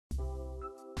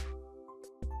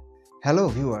Hello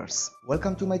viewers,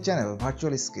 welcome to my channel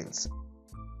Virtual Skills.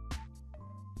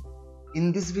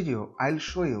 In this video, I'll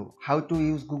show you how to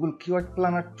use Google Keyword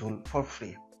Planner tool for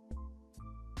free.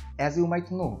 As you might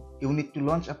know, you need to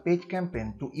launch a paid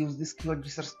campaign to use this keyword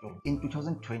research tool in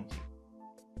 2020.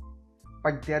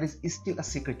 But there is still a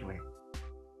secret way.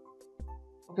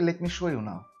 Okay, let me show you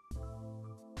now.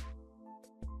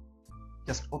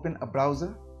 Just open a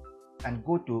browser and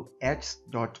go to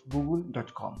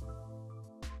ads.google.com.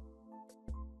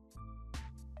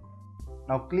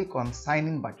 Now click on sign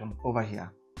in button over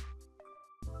here.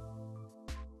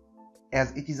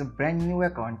 As it is a brand new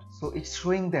account, so it's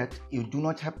showing that you do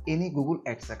not have any Google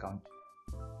Ads account.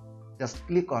 Just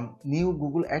click on new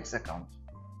Google Ads account.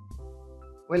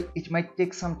 Well, it might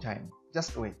take some time,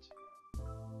 just wait.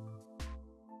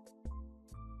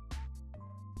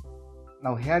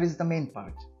 Now here is the main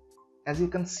part. As you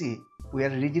can see, we are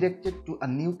redirected to a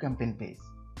new campaign page.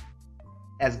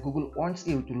 As Google wants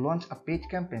you to launch a paid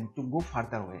campaign to go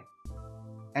further away.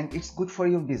 And it's good for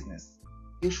your business.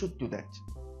 You should do that.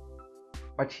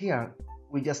 But here,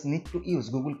 we just need to use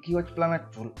Google Keyword Planner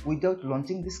tool without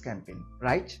launching this campaign,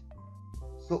 right?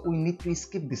 So we need to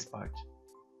skip this part.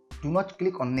 Do not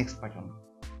click on next button.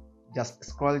 Just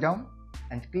scroll down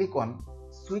and click on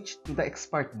switch to the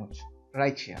expert mode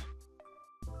right here.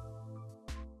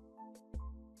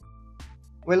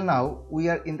 Well, now we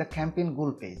are in the campaign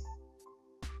goal page.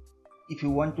 If you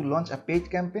want to launch a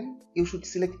paid campaign, you should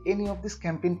select any of these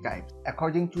campaign types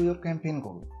according to your campaign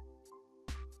goal.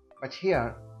 But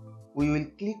here, we will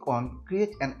click on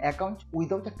create an account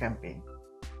without a campaign.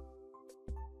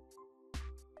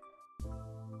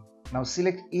 Now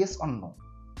select yes or no.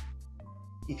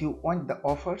 If you want the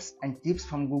offers and tips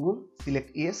from Google,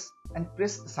 select yes and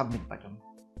press the submit button.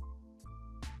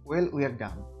 Well, we are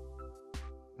done.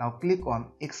 Now click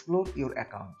on explore your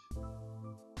account.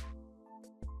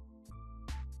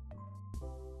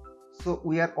 So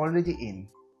we are already in.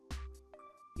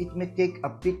 It may take a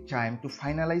bit time to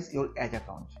finalize your ad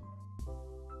account.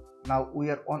 Now we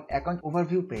are on account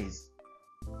overview page.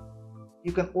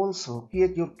 You can also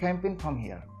create your campaign from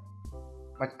here.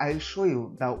 But I will show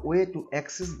you the way to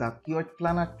access the Keyword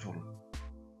Planner tool.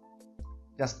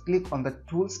 Just click on the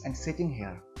tools and setting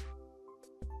here.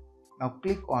 Now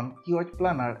click on Keyword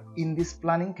Planner in this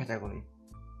planning category.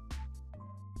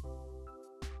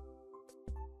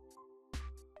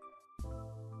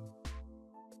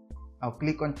 Now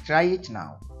click on try it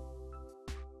now.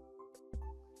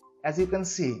 As you can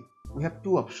see, we have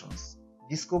two options,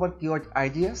 discover keyword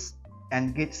ideas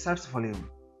and get search volume.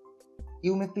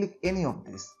 You may click any of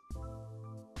these.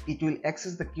 It will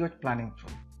access the keyword planning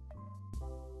tool.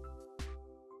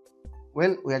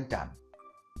 Well, we are done.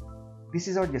 This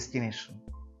is our destination.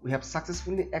 We have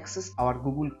successfully accessed our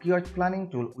Google Keyword Planning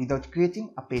tool without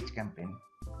creating a paid campaign.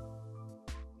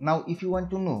 Now, if you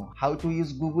want to know how to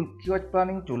use Google Keyword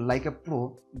Planning tool like a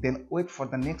pro, then wait for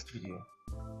the next video.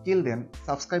 Till then,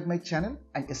 subscribe my channel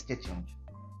and stay tuned.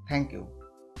 Thank you.